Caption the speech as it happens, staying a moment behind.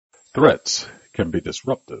Threats can be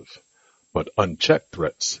disruptive, but unchecked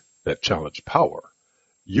threats that challenge power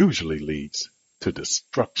usually leads to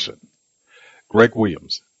destruction. Greg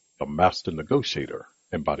Williams, the master negotiator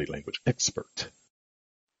and body language expert.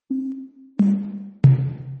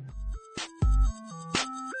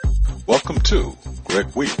 Welcome to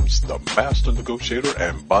Greg Williams, the master negotiator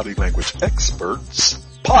and body language experts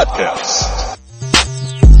podcast.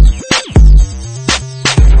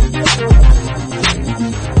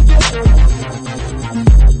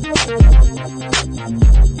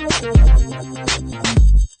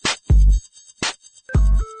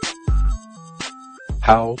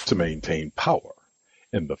 How to maintain power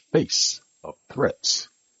in the face of threats.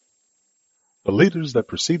 The leaders that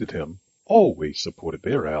preceded him always supported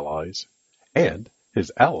their allies, and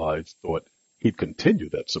his allies thought he'd continue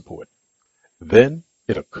that support. Then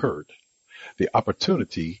it occurred, the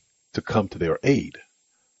opportunity to come to their aid.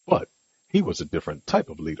 But he was a different type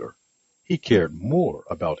of leader. He cared more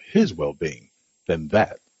about his well-being than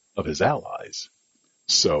that of his allies.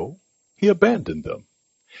 So he abandoned them.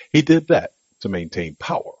 He did that to maintain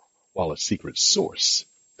power while a secret source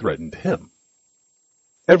threatened him.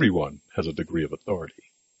 Everyone has a degree of authority,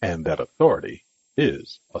 and that authority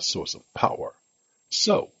is a source of power.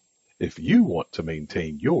 So, if you want to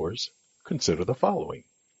maintain yours, consider the following.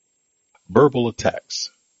 Verbal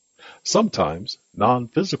attacks. Sometimes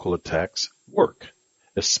non-physical attacks work,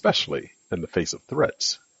 especially in the face of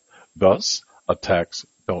threats. Thus, attacks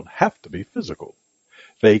don't have to be physical.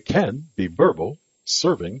 They can be verbal,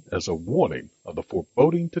 serving as a warning of the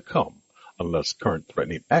foreboding to come unless current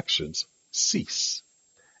threatening actions cease.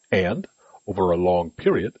 And, over a long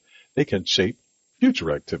period, they can shape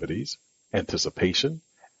future activities, anticipation,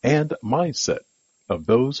 and mindset of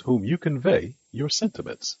those whom you convey your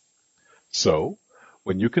sentiments. So,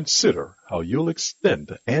 when you consider how you'll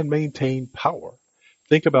extend and maintain power,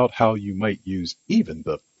 think about how you might use even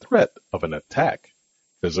the threat of an attack,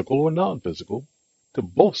 physical or non-physical, to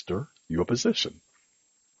bolster your position.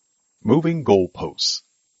 Moving goalposts.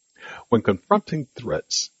 When confronting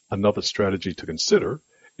threats, another strategy to consider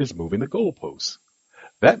is moving the goalposts.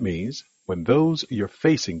 That means when those you're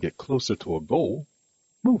facing get closer to a goal,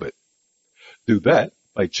 move it. Do that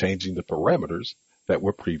by changing the parameters that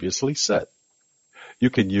were previously set. You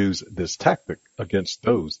can use this tactic against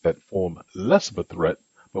those that form less of a threat,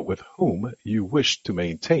 but with whom you wish to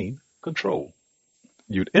maintain control.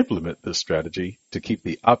 You'd implement this strategy to keep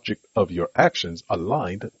the object of your actions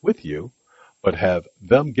aligned with you, but have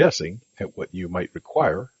them guessing at what you might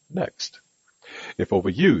require next. If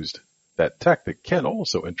overused, that tactic can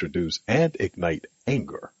also introduce and ignite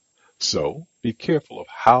anger. So be careful of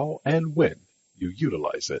how and when you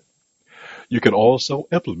utilize it. You can also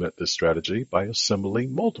implement this strategy by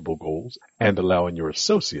assembling multiple goals and allowing your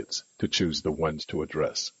associates to choose the ones to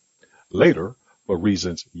address. Later, for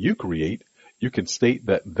reasons you create, you can state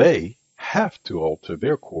that they have to alter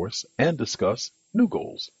their course and discuss new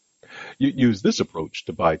goals. You use this approach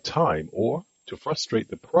to buy time or to frustrate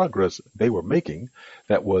the progress they were making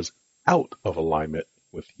that was out of alignment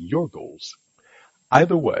with your goals.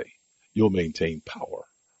 Either way, you'll maintain power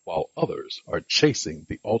while others are chasing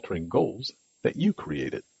the altering goals that you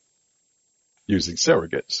created. Using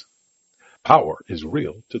surrogates. Power is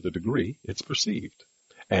real to the degree it's perceived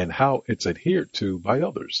and how it's adhered to by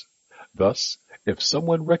others. Thus, if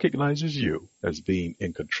someone recognizes you as being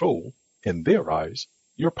in control, in their eyes,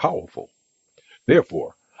 you're powerful.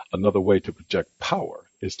 Therefore, another way to project power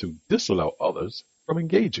is to disallow others from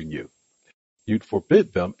engaging you. You'd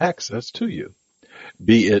forbid them access to you,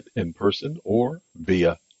 be it in person or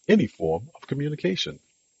via any form of communication.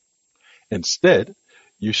 Instead,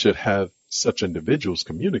 you should have such individuals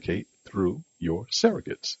communicate through your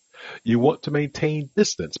surrogates. You want to maintain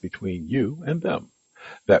distance between you and them.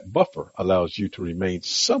 That buffer allows you to remain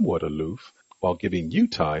somewhat aloof while giving you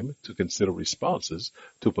time to consider responses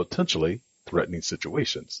to potentially threatening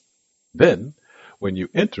situations. Then, when you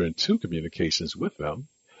enter into communications with them,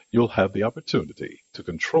 you'll have the opportunity to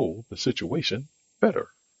control the situation better.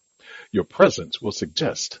 Your presence will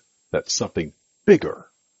suggest that something bigger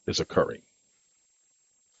is occurring.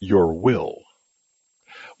 Your will.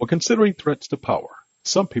 When considering threats to power,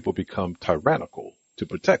 some people become tyrannical to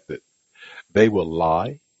protect it. They will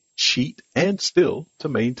lie, cheat, and steal to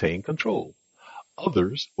maintain control.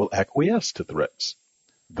 Others will acquiesce to threats.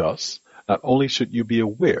 Thus, not only should you be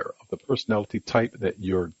aware of the personality type that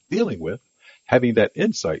you're dealing with, having that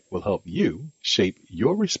insight will help you shape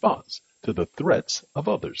your response to the threats of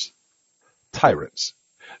others. Tyrants.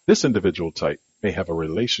 This individual type may have a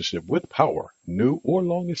relationship with power, new or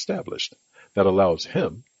long established, that allows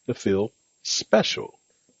him to feel special.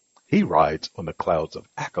 He rides on the clouds of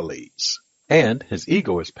accolades, and his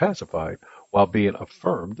ego is pacified while being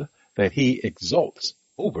affirmed that he exalts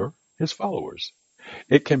over his followers.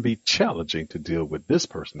 It can be challenging to deal with this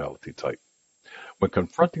personality type. When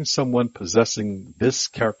confronting someone possessing this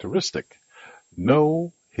characteristic,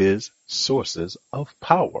 know his sources of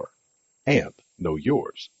power and know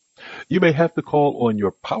yours. You may have to call on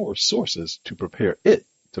your power sources to prepare it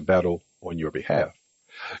to battle on your behalf.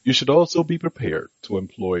 You should also be prepared to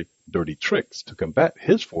employ dirty tricks to combat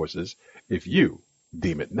his forces if you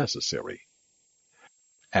deem it necessary.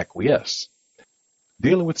 Acquiesce.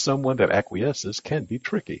 Dealing with someone that acquiesces can be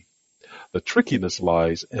tricky. The trickiness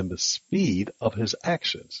lies in the speed of his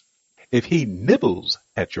actions. If he nibbles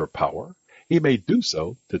at your power, he may do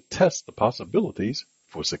so to test the possibilities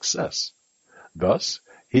for success. Thus,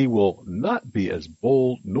 he will not be as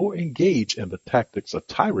bold nor engage in the tactics a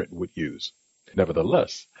tyrant would use.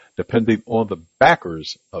 Nevertheless, depending on the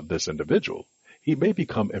backers of this individual, he may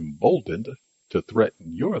become emboldened to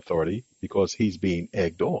threaten your authority because he's being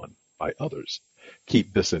egged on by others.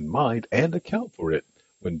 Keep this in mind and account for it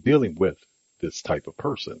when dealing with this type of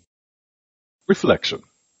person. Reflection.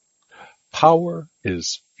 Power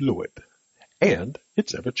is fluid, and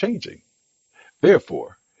it's ever-changing.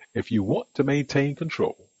 Therefore, if you want to maintain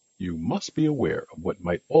control, you must be aware of what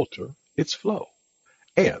might alter its flow,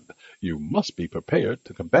 and you must be prepared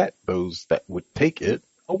to combat those that would take it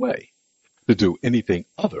away. To do anything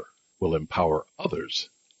other will empower others,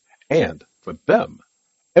 and for them,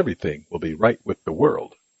 everything will be right with the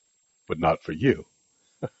world, but not for you.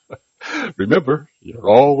 Remember, you're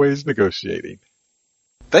always negotiating.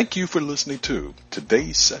 Thank you for listening to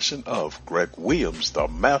today's session of Greg Williams, the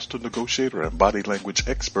Master Negotiator and Body Language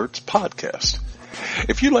Experts podcast.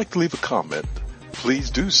 If you'd like to leave a comment, please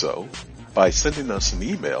do so by sending us an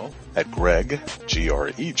email at Greg,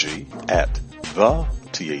 G-R-E-G, at the,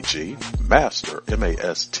 T-H-E, Master,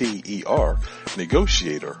 M-A-S-T-E-R,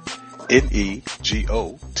 Negotiator,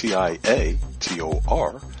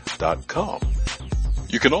 Negotiator.com.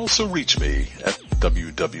 You can also reach me at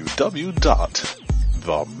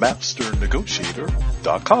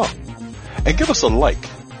www.themasternegotiator.com and give us a like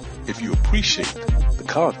if you appreciate the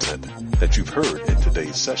content that you've heard in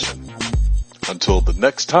today's session. Until the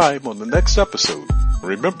next time on the next episode,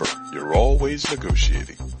 remember, you're always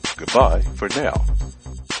negotiating. Goodbye for now.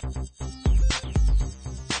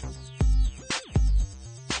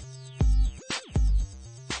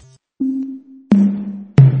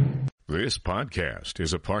 This podcast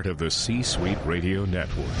is a part of the C-Suite Radio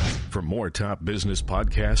Network. For more top business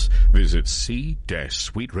podcasts, visit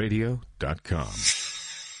c-suiteradio.com.